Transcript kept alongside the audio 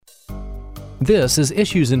This is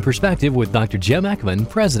Issues in Perspective with Dr. Jim Eckman,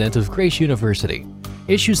 President of Grace University.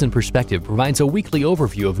 Issues in Perspective provides a weekly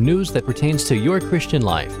overview of news that pertains to your Christian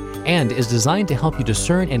life and is designed to help you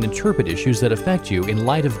discern and interpret issues that affect you in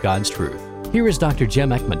light of God's truth. Here is Dr.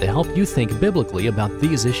 Jim Eckman to help you think biblically about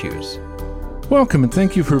these issues. Welcome and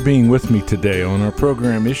thank you for being with me today on our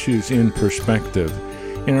program Issues in Perspective.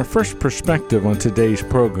 In our first perspective on today's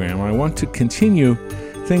program, I want to continue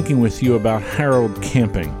thinking with you about Harold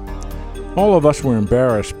Camping. All of us were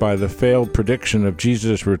embarrassed by the failed prediction of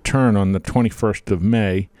Jesus' return on the 21st of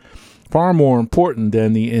May. Far more important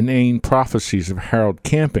than the inane prophecies of Harold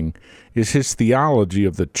Camping is his theology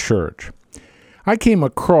of the church. I came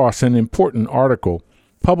across an important article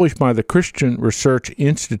published by the Christian Research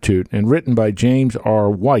Institute and written by James R.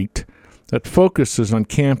 White that focuses on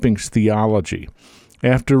Camping's theology.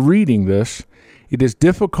 After reading this, it is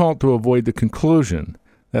difficult to avoid the conclusion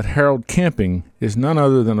that Harold Camping is none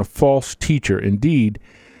other than a false teacher, indeed,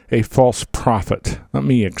 a false prophet. Let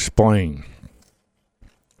me explain.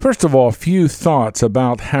 First of all, a few thoughts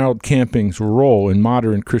about Harold Camping's role in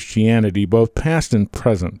modern Christianity, both past and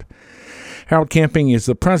present. Harold Camping is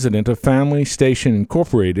the president of Family Station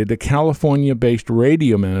Incorporated, a California-based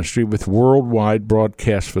radio ministry with worldwide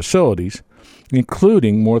broadcast facilities,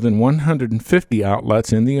 including more than 150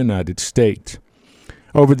 outlets in the United States.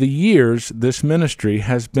 Over the years, this ministry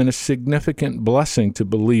has been a significant blessing to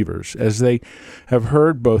believers as they have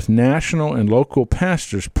heard both national and local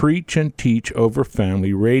pastors preach and teach over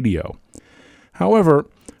family radio. However,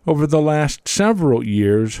 over the last several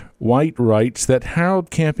years, White writes that Harold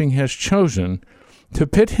Camping has chosen to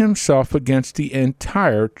pit himself against the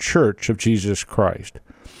entire Church of Jesus Christ,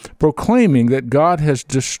 proclaiming that God has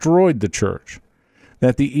destroyed the church,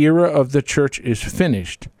 that the era of the church is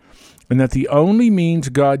finished, and that the only means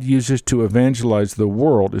God uses to evangelize the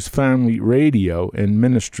world is family radio and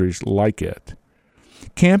ministries like it.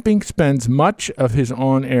 Camping spends much of his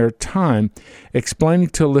on-air time explaining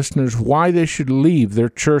to listeners why they should leave their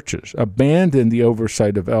churches, abandon the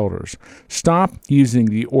oversight of elders, stop using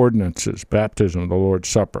the ordinances, baptism, the Lord's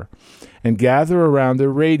Supper, and gather around their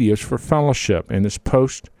radios for fellowship in this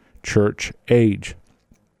post-church age.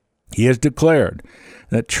 He has declared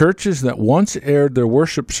that churches that once aired their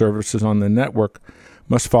worship services on the network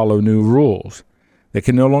must follow new rules. They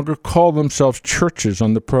can no longer call themselves churches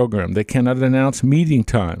on the program. They cannot announce meeting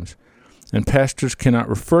times, and pastors cannot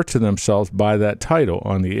refer to themselves by that title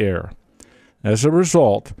on the air. As a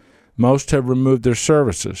result, most have removed their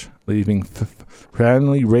services, leaving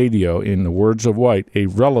family radio, in the words of White, a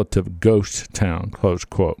relative ghost town, close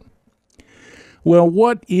quote. Well,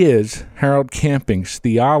 what is Harold Camping's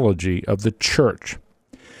theology of the church?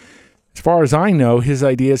 As far as I know, his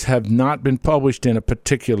ideas have not been published in a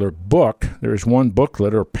particular book. There is one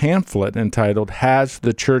booklet or pamphlet entitled Has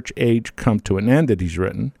the Church Age Come to an End that he's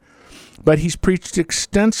written, but he's preached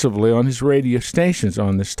extensively on his radio stations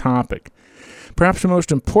on this topic. Perhaps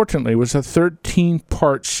most importantly was a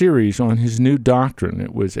 13-part series on his new doctrine.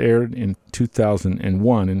 It was aired in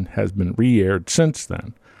 2001 and has been re-aired since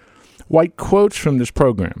then. White quotes from this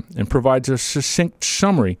program and provides a succinct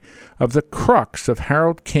summary of the crux of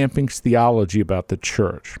Harold Camping's theology about the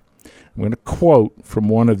church. I'm going to quote from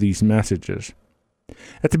one of these messages.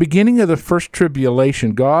 At the beginning of the first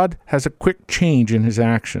tribulation, God has a quick change in his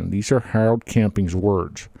action. These are Harold Camping's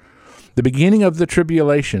words. The beginning of the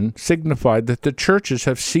tribulation signified that the churches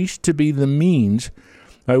have ceased to be the means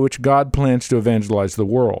by which God plans to evangelize the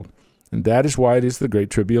world, and that is why it is the Great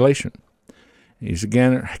Tribulation. These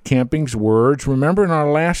again are Camping's words. Remember in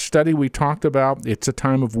our last study we talked about it's a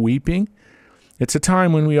time of weeping? It's a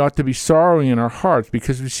time when we ought to be sorrowing in our hearts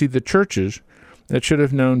because we see the churches that should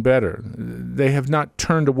have known better. They have not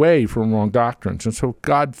turned away from wrong doctrines. And so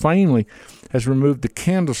God finally has removed the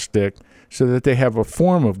candlestick so that they have a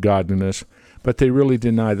form of godliness, but they really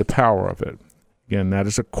deny the power of it. Again, that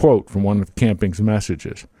is a quote from one of Camping's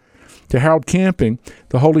messages. To Harold Camping,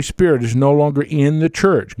 the Holy Spirit is no longer in the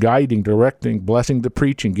church, guiding, directing, blessing the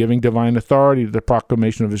preaching, giving divine authority to the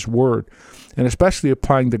proclamation of his word, and especially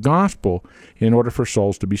applying the gospel in order for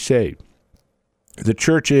souls to be saved. The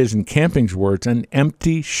church is, in Camping's words, an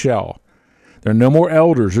empty shell. There are no more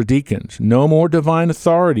elders or deacons, no more divine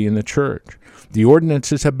authority in the church. The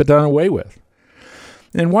ordinances have been done away with.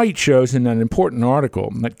 And White shows in an important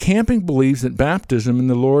article that Camping believes that baptism and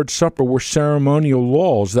the Lord's Supper were ceremonial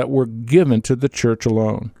laws that were given to the church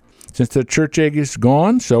alone. Since the church age is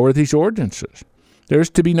gone, so are these ordinances. There is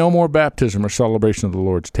to be no more baptism or celebration of the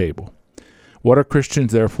Lord's table. What are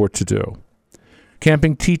Christians therefore to do?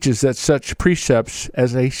 Camping teaches that such precepts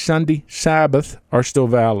as a Sunday Sabbath are still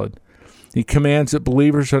valid. He commands that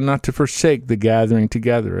believers are not to forsake the gathering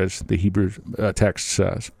together, as the Hebrew text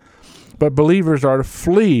says. But believers are to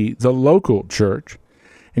flee the local church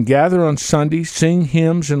and gather on Sunday, sing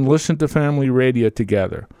hymns, and listen to family radio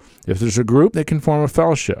together. If there's a group, they can form a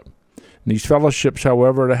fellowship. And these fellowships,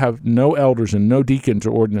 however, are to have no elders and no deacons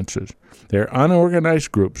or ordinances. They're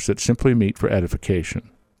unorganized groups that simply meet for edification.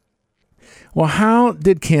 Well, how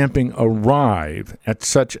did camping arrive at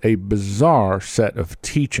such a bizarre set of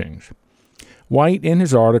teachings? White, in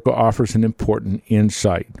his article, offers an important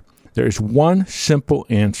insight. There is one simple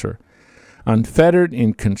answer: unfettered,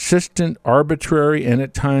 inconsistent, arbitrary, and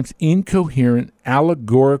at times incoherent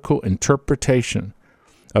allegorical interpretation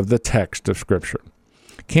of the text of Scripture.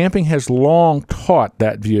 Camping has long taught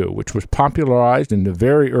that view, which was popularized in the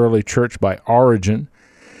very early church by Origen,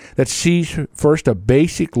 that sees first a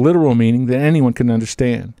basic literal meaning that anyone can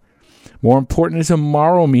understand. More important is a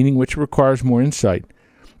moral meaning, which requires more insight.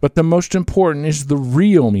 But the most important is the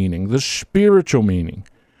real meaning, the spiritual meaning,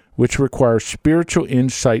 which requires spiritual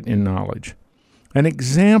insight and knowledge. An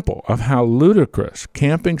example of how ludicrous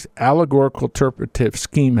Camping's allegorical interpretive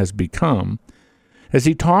scheme has become, as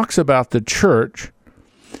he talks about the church,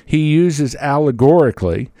 he uses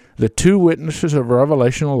allegorically the two witnesses of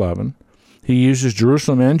Revelation 11. He uses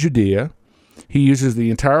Jerusalem and Judea. He uses the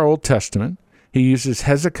entire Old Testament. He uses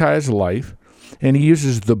Hezekiah's life. And he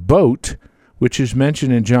uses the boat, which is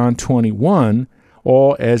mentioned in John 21,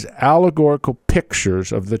 all as allegorical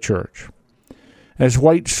pictures of the church. As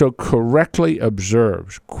White so correctly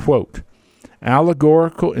observes, quote,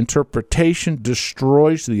 allegorical interpretation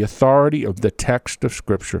destroys the authority of the text of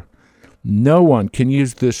Scripture. No one can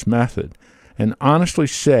use this method and honestly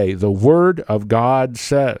say the Word of God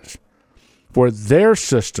says, for their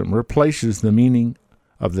system replaces the meaning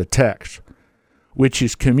of the text, which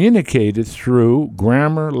is communicated through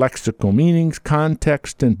grammar, lexical meanings,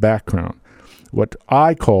 context, and background, what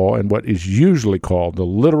I call and what is usually called the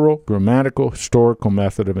literal, grammatical, historical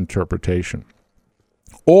method of interpretation.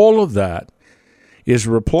 All of that is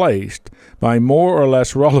replaced by more or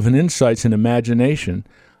less relevant insights and imagination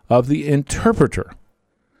of the interpreter.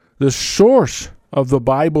 The source of the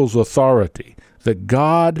Bible's authority, the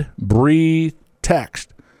God-breathed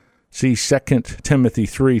text. See 2 Timothy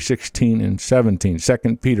 3:16 and 17,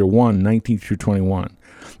 2 Peter 1:19 through 21.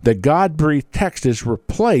 The God-breathed text is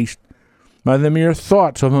replaced by the mere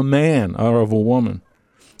thoughts of a man or of a woman.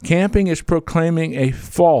 Camping is proclaiming a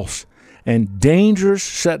false and dangerous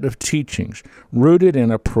set of teachings rooted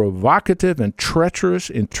in a provocative and treacherous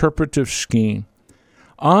interpretive scheme.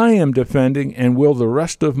 I am defending, and will the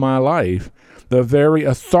rest of my life, the very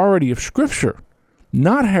authority of Scripture,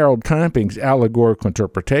 not Harold Camping's allegorical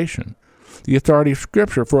interpretation, the authority of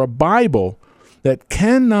Scripture for a Bible that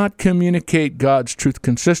cannot communicate God's truth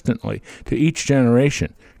consistently to each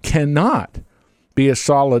generation, cannot be a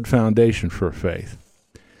solid foundation for faith.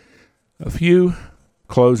 A few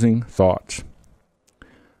closing thoughts.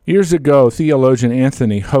 Years ago, theologian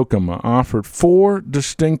Anthony Hoekema offered 4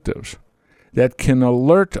 distinctives that can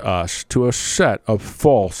alert us to a set of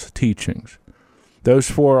false teachings.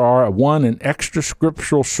 Those 4 are: 1, an extra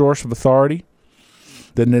scriptural source of authority;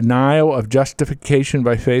 the denial of justification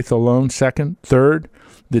by faith alone; 2nd, 3rd,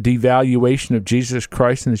 the devaluation of Jesus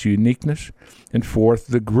Christ and his uniqueness; and 4th,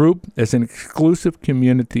 the group as an exclusive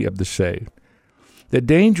community of the saved. The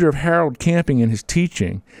danger of Harold Camping in his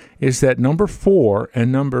teaching is that number 4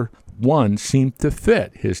 and number 1 seem to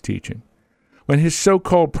fit his teaching. When his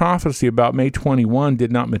so-called prophecy about May 21 did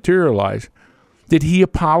not materialize, did he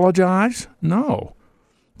apologize? No.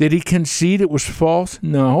 Did he concede it was false?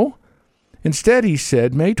 No. Instead, he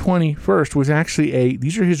said May 21st was actually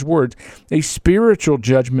these are his words, a spiritual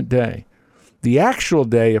judgment day. The actual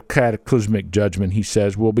day of cataclysmic judgment, he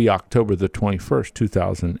says, will be October the 21st,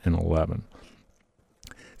 2011.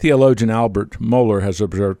 Theologian Albert Mohler has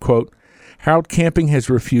observed, quote, Harold Camping has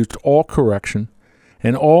refused all correction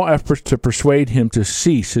and all efforts to persuade him to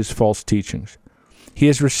cease his false teachings. He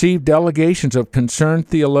has received delegations of concerned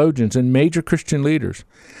theologians and major Christian leaders,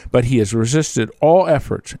 but he has resisted all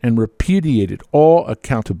efforts and repudiated all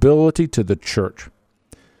accountability to the church.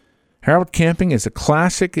 Harold Camping is a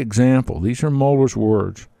classic example. These are Mohler's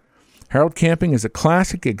words. Harold Camping is a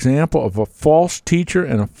classic example of a false teacher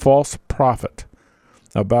and a false prophet,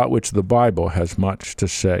 about which the Bible has much to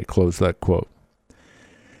say. Close that quote.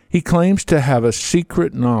 He claims to have a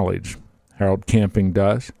secret knowledge, Harold Camping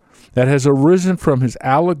does, that has arisen from his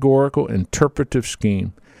allegorical interpretive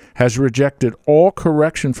scheme, has rejected all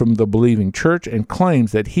correction from the believing church, and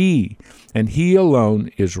claims that he, and he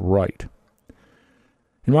alone, is right.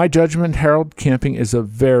 In my judgment, Harold Camping is a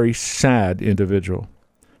very sad individual.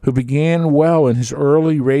 who began well in his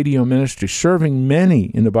early radio ministry, serving many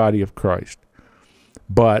in the body of Christ.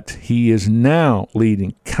 But he is now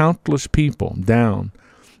leading countless people down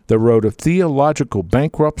the road of theological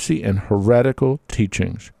bankruptcy and heretical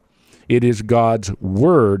teachings. It is God's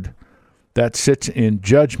Word that sits in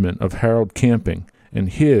judgment of Harold Camping and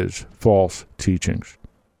his false teachings.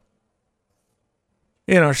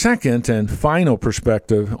 In our second and final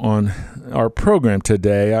perspective on our program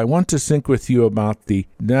today, I want to think with you about the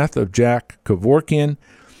death of Jack Kevorkian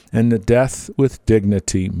and the Death with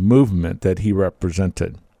Dignity movement that he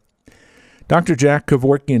represented. Dr. Jack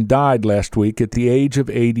Kevorkian died last week at the age of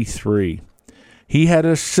 83. He had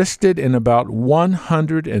assisted in about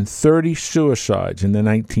 130 suicides in the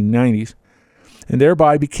 1990s and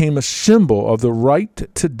thereby became a symbol of the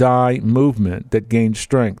Right to Die movement that gained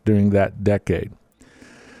strength during that decade.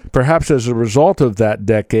 Perhaps as a result of that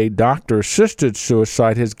decade, doctor-assisted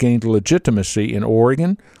suicide has gained legitimacy in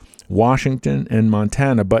Oregon, Washington, and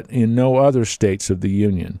Montana, but in no other states of the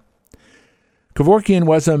Union. Kevorkian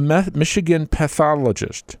was a Michigan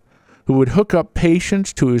pathologist who would hook up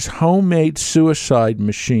patients to his homemade suicide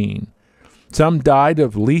machine. Some died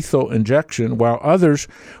of lethal injection, while others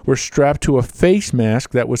were strapped to a face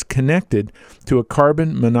mask that was connected to a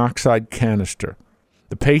carbon monoxide canister.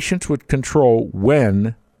 The patients would control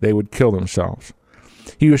when they would kill themselves.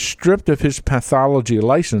 He was stripped of his pathology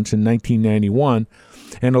license in 1991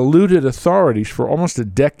 and eluded authorities for almost a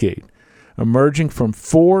decade, emerging from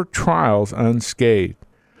 4 trials unscathed.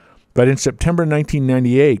 But in September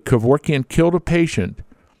 1998, Kevorkian killed a patient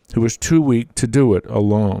who was too weak to do it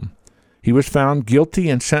alone. He was found guilty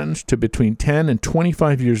and sentenced to between 10 and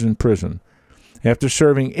 25 years in prison. After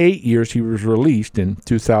serving 8 years, he was released in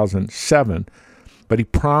 2007, but he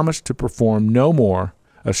promised to perform no more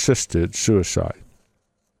assisted suicide.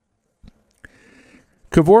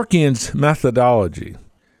 Kevorkian's methodology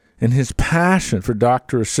and his passion for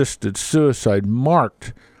doctor-assisted suicide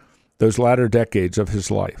marked those latter decades of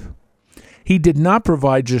his life. He did not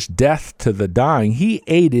provide just death to the dying. He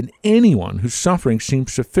aided anyone whose suffering seemed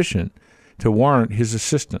sufficient to warrant his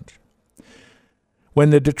assistance. When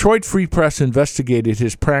the Detroit Free Press investigated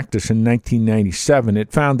his practice in 1997,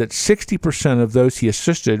 it found that 60% of those he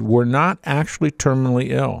assisted were not actually terminally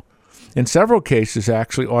ill. In several cases,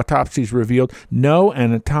 actually, autopsies revealed no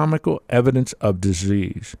anatomical evidence of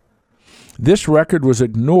disease. This record was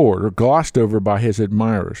ignored or glossed over by his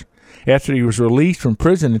admirers. After he was released from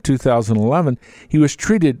prison in 2011, he was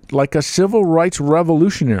treated like a civil rights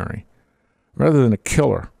revolutionary rather than a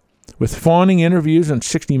killer, with fawning interviews on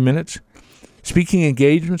 60 Minutes, speaking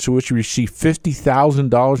engagements in which he received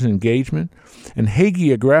 $50,000 in engagement, and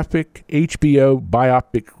hagiographic HBO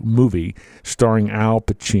biopic movie starring Al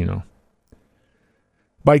Pacino.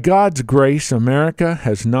 By God's grace, America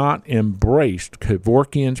has not embraced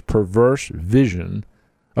Kevorkian's perverse vision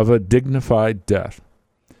of a dignified death.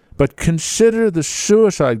 But consider the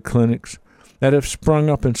suicide clinics that have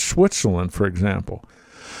sprung up in Switzerland, for example.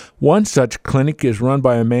 One such clinic is run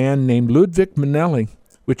by a man named Ludwig Manelli,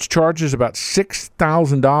 which charges about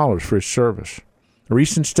 $6,000 for his service. A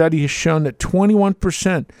recent study has shown that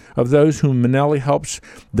 21% of those whom Manelli helps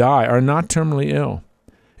die are not terminally ill.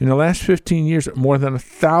 In the last 15 years, more than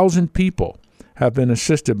 1,000 people have been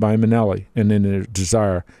assisted by Manelli in their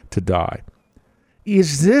desire to die.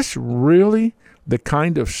 Is this really the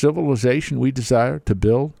kind of civilization we desire to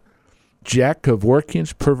build? Jack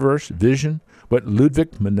Kevorkian's perverse vision, what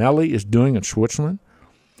Ludwig Manelli is doing in Switzerland?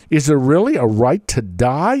 Is there really a right to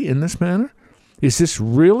die in this manner? Is this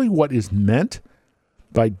really what is meant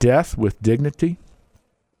by death with dignity?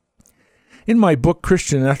 In my book,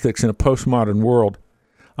 Christian Ethics in a Postmodern World,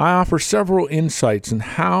 I offer several insights on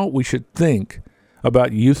how we should think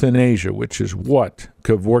about euthanasia, which is what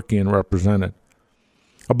Kevorkian represented.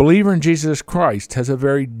 A believer in Jesus Christ has a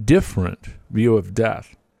very different view of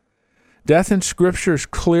death. Death in Scripture is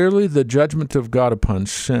clearly the judgment of God upon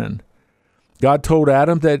sin. God told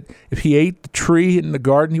Adam that if he ate the tree in the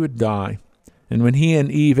garden, he would die. And when he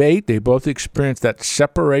and Eve ate, they both experienced that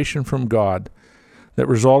separation from God that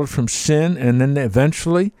resulted from sin, and then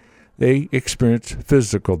eventually they experienced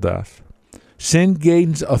physical death. Sin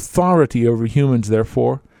gains authority over humans,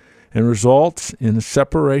 therefore, and results in a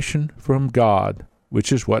separation from God,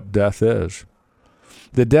 which is what death is.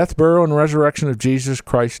 The death, burial, and resurrection of Jesus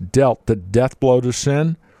Christ dealt the death blow to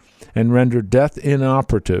sin and rendered death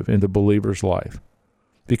inoperative in the believer's life.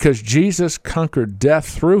 Because Jesus conquered death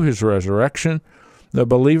through his resurrection, the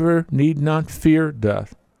believer need not fear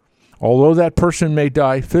death. Although that person may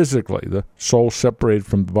die physically, the soul separated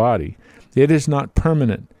from the body, it is not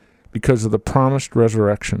permanent because of the promised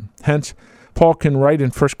resurrection. Hence, Paul can write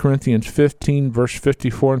in 1 Corinthians 15, verse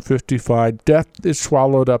 54 and 55, death is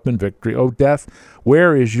swallowed up in victory. O death,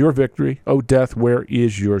 where is your victory? O death, where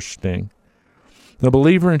is your sting? The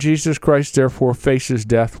believer in Jesus Christ, therefore, faces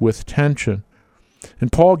death with tension.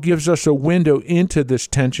 And Paul gives us a window into this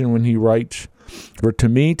tension when he writes, for to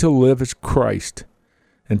me to live is Christ,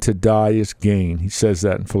 and to die is gain. He says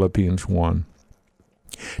that in Philippians 1.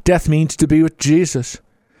 Death means to be with Jesus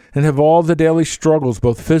and have all the daily struggles,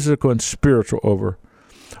 both physical and spiritual, over.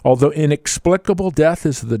 Although inexplicable, death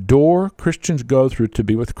is the door Christians go through to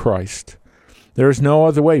be with Christ. There is no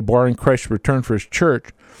other way, barring Christ's return for his church,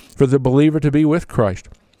 for the believer to be with Christ.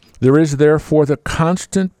 There is therefore the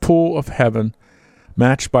constant pull of heaven,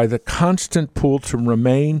 matched by the constant pull to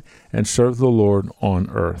remain and serve the Lord on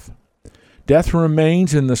earth. Death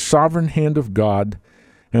remains in the sovereign hand of God,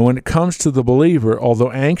 and when it comes to the believer,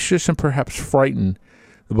 although anxious and perhaps frightened,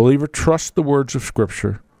 the believer trusts the words of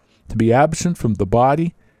Scripture. To be absent from the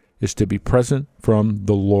body is to be present from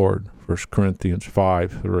the Lord, 1 Corinthians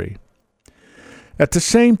 5:3. At the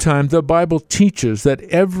same time, the Bible teaches that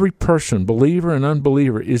every person, believer and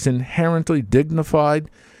unbeliever, is inherently dignified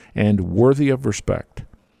and worthy of respect.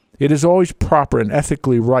 It is always proper and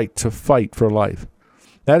ethically right to fight for life.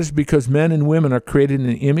 That is because men and women are created in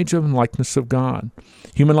the image and likeness of God.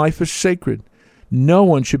 Human life is sacred. No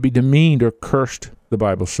one should be demeaned or cursed, the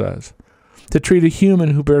Bible says. To treat a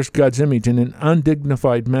human who bears God's image in an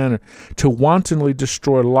undignified manner, to wantonly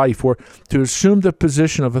destroy life, or to assume the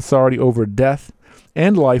position of authority over death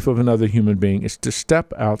and life of another human being is to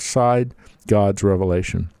step outside God's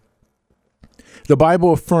revelation. The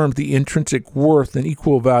Bible affirms the intrinsic worth and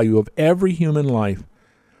equal value of every human life,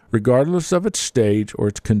 regardless of its stage or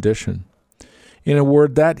its condition. In a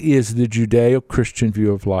word, that is the Judeo-Christian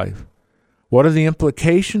view of life. What are the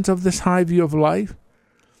implications of this high view of life?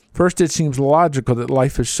 First, it seems logical that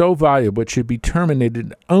life is so valuable it should be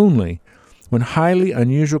terminated only when highly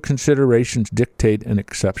unusual considerations dictate an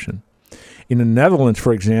exception. In the Netherlands,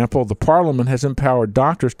 for example, the parliament has empowered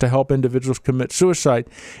doctors to help individuals commit suicide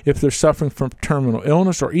if they're suffering from terminal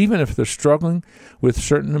illness or even if they're struggling with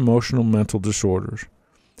certain emotional mental disorders.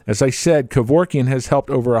 As I said, Kevorkian has helped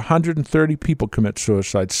over 130 people commit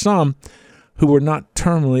suicide, some who were not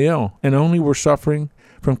terminally ill and only were suffering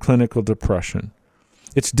from clinical depression.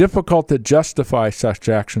 It's difficult to justify such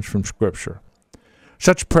actions from Scripture.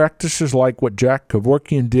 Such practices like what Jack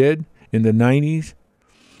Kevorkian did in the 90s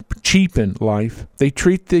cheapen life. They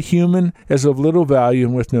treat the human as of little value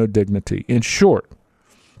and with no dignity. In short,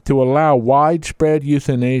 to allow widespread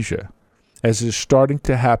euthanasia, as is starting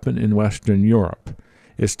to happen in Western Europe,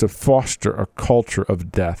 is to foster a culture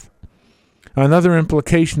of death. Another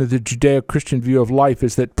implication of the Judeo-Christian view of life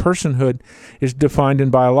is that personhood is defined in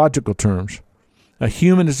biological terms. A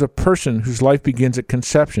human is a person whose life begins at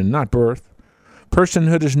conception, not birth.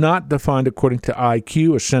 Personhood is not defined according to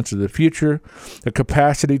IQ, a sense of the future, a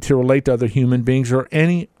capacity to relate to other human beings, or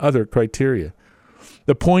any other criteria.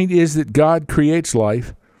 The point is that God creates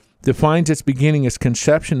life, defines its beginning as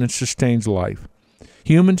conception, and sustains life.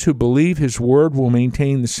 Humans who believe His Word will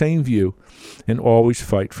maintain the same view and always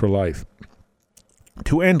fight for life.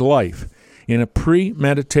 To end life in a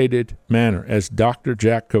premeditated manner, as Dr.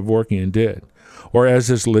 Jack Kevorkian did, or as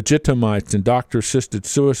is legitimized in doctor-assisted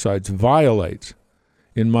suicides, violates,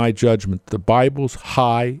 in my judgment, the Bible's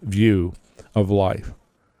high view of life.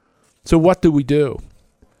 So what do?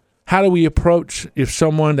 How do we approach if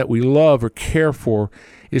someone that we love or care for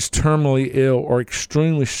is terminally ill or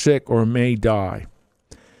extremely sick or may die?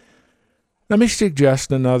 Let me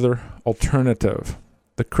suggest another alternative,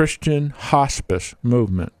 the Christian hospice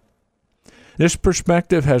movement. This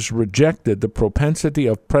perspective has rejected the propensity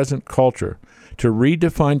of present culture to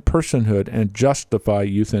redefine personhood and justify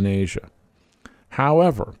euthanasia.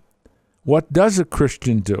 However, what does a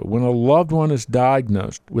Christian do when a loved one is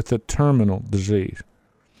diagnosed with a terminal disease?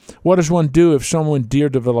 What does one do if someone dear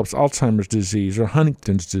develops Alzheimer's disease or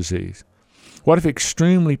Huntington's disease? What if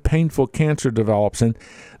extremely painful cancer develops and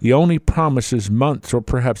the only promise is months or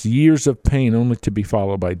perhaps years of pain only to be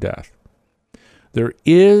followed by death? There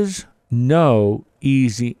is no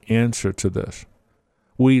easy answer to this.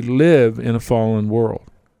 We live in a fallen world.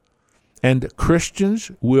 And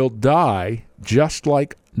Christians will die just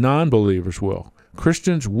like non-believers will.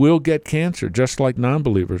 Christians will get cancer just like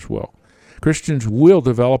non-believers will. Christians will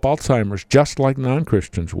develop Alzheimer's just like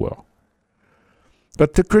non-Christians will.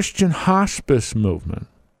 But the Christian hospice movement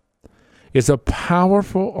is a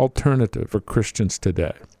powerful alternative for Christians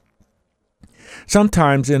today.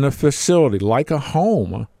 Sometimes in a facility like a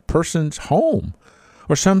home, a person's home,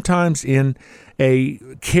 or sometimes in a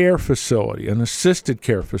care facility, an assisted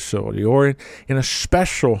care facility, or in a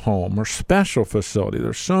special home or special facility.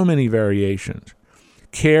 There's so many variations.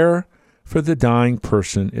 Care for the dying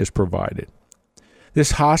person is provided.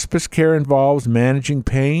 This hospice care involves managing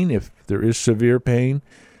pain, if there is severe pain,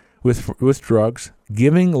 with drugs,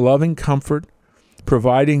 giving loving comfort,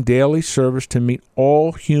 providing daily service to meet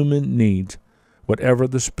all human needs, whatever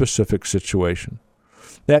the specific situation.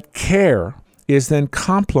 That care is then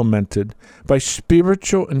complemented by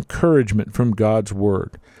spiritual encouragement from God's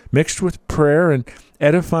Word, mixed with prayer and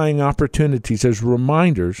edifying opportunities as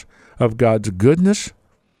reminders of God's goodness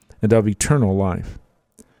and of eternal life.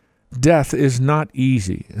 Death is not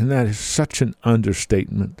easy, and that is such an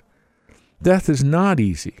understatement. Death is not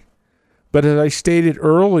easy. But as I stated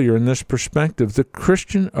earlier in this perspective, the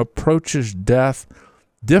Christian approaches death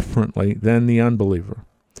differently than the unbeliever.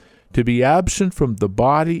 To be absent from the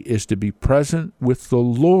body is to be present with the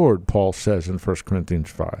Lord, Paul says in 1 Corinthians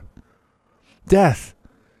 5. Death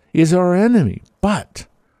is our enemy, but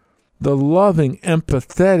the loving,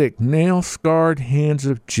 empathetic, nail-scarred hands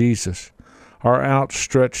of Jesus are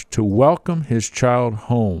outstretched to welcome his child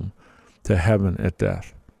home to heaven at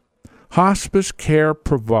death. Hospice care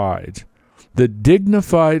provides the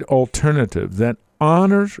dignified alternative that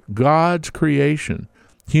honors God's creation,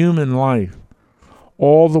 human life,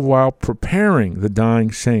 all the while preparing the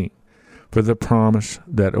dying saint for the promise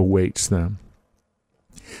that awaits them.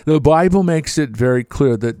 The Bible makes it very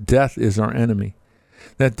clear that death is our enemy,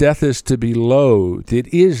 that death is to be loathed. It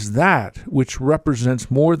is that which represents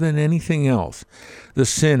more than anything else the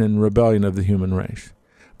sin and rebellion of the human race.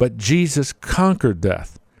 But Jesus conquered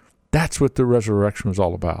death. That's what the resurrection was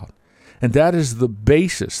all about. And that is the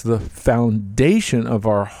basis, the foundation of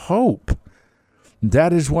our hope.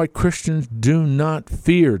 That is why Christians do not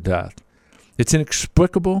fear death. It's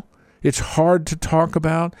inexplicable. It's hard to talk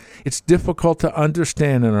about. It's difficult to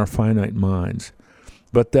understand in our finite minds.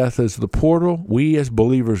 But death is the portal we as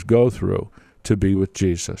believers go through to be with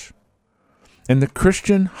Jesus. And the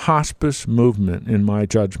Christian hospice movement, in my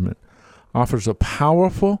judgment, offers a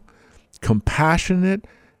powerful, compassionate,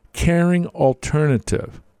 caring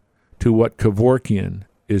alternative to what Kevorkian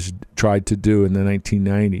is tried to do in the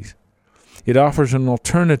 1990s. It offers an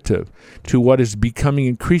alternative to what is becoming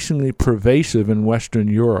increasingly pervasive in Western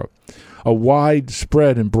Europe, a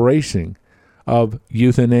widespread embracing of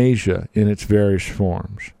euthanasia in its various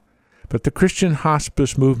forms. But the Christian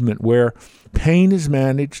hospice movement, where pain is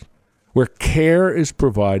managed, where care is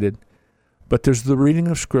provided, but there's the reading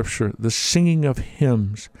of Scripture, the singing of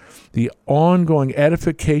hymns, the ongoing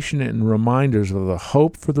edification and reminders of the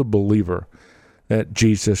hope for the believer that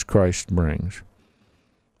Jesus Christ brings.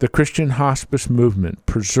 The Christian hospice movement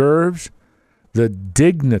preserves the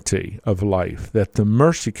dignity of life that the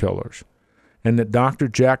mercy killers and that Dr.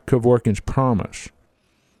 Jack Kevorkian's promise.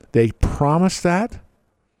 They promised that.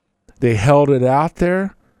 They held it out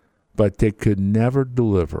there, but they could never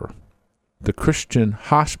deliver. The Christian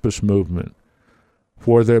hospice movement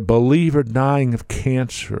for the believer dying of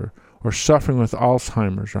cancer or suffering with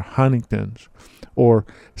Alzheimer's or Huntington's or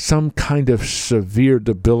some kind of severe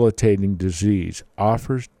debilitating disease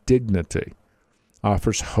offers dignity,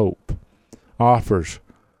 offers hope, offers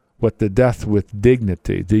what the death with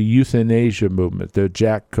dignity, the euthanasia movement, the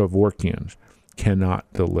Jack Kevorkians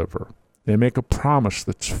cannot deliver. They make a promise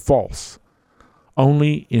that's false.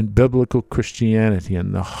 Only in biblical Christianity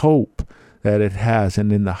and the hope that it has,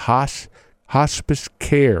 and in the hospice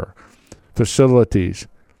care facilities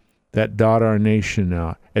that dot our nation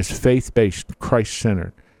now as faith-based,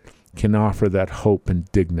 Christ-centered, can offer that hope and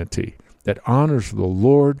dignity that honors the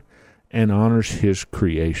Lord and honors his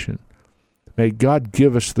creation. May God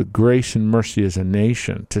give us the grace and mercy as a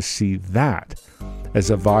nation to see that as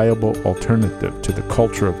a viable alternative to the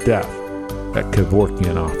culture of death that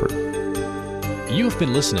Kevorkian offered. You've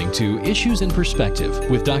been listening to Issues in Perspective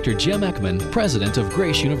with Dr. Jim Eckman, President of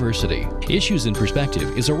Grace University. Issues in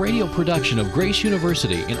Perspective is a radio production of Grace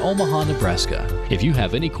University in Omaha, Nebraska. If you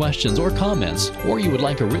have any questions or comments, or you would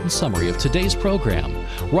like a written summary of today's program,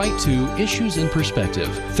 write to Issues in Perspective,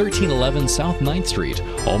 1311 South 9th Street,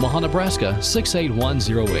 Omaha, Nebraska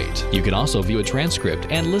 68108. You can also view a transcript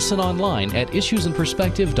and listen online at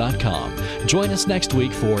issuesinperspective.com. Join us next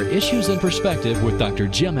week for Issues in Perspective with Dr.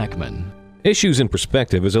 Jim Eckman. Issues in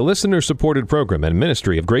Perspective is a listener-supported program and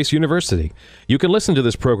ministry of Grace University. You can listen to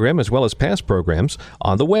this program as well as past programs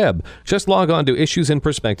on the web. Just log on to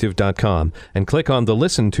issuesinperspective.com and click on the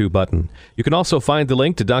Listen To button. You can also find the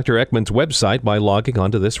link to Dr. Eckman's website by logging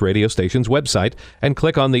onto this radio station's website and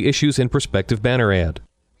click on the Issues in Perspective banner ad.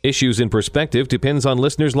 Issues in Perspective depends on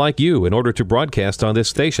listeners like you in order to broadcast on this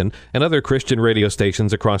station and other Christian radio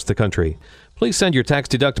stations across the country. Please send your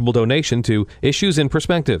tax-deductible donation to Issues in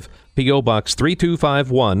Perspective, P.O. Box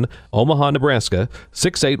 3251, Omaha, Nebraska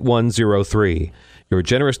 68103. Your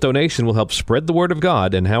generous donation will help spread the Word of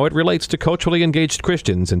God and how it relates to culturally engaged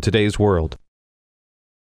Christians in today's world.